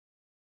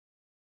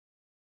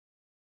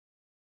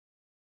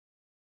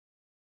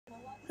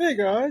Hey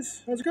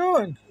guys, how's it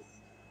going?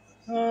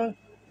 Uh,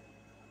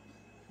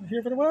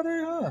 here for the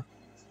weather, huh?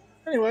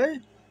 Anyway,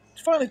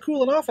 it's finally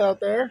cooling off out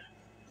there.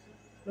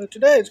 But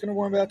today it's gonna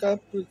warm back up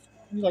with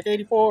like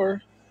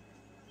 84.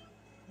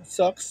 It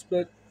sucks,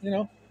 but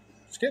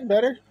it's getting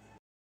better.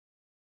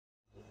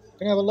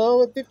 Gonna have a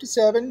low at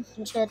 57.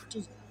 It's not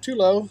too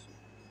low.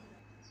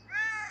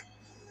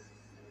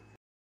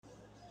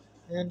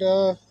 And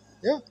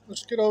yeah,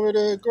 let's get over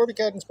to Gorby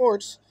Cat and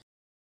Sports.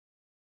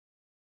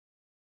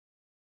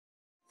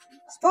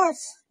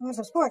 Sports? You want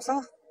some sports,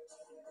 huh?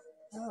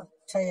 I'll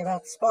tell you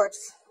about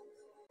sports.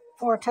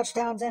 4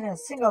 touchdowns in a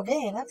single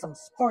game. That's some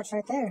sports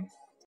right there.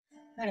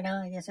 I don't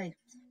know. I guess I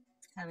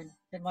haven't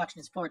been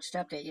watching sports to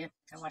update you.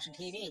 I'm watching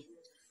TV.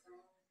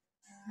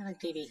 I like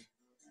TV.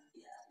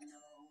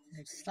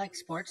 I just like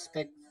sports,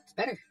 but it's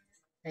better.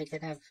 They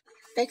could have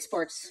fake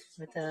sports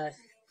with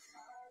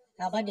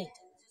Al Bundy.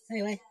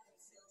 Anyway,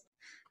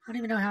 I don't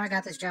even know how I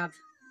got this job.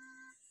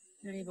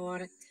 I don't even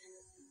want it.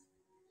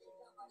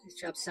 This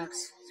job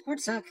sucks.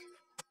 Sports suck.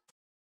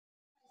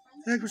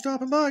 Thanks for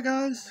stopping by,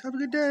 guys. Have a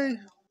good day.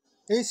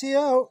 AC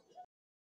out.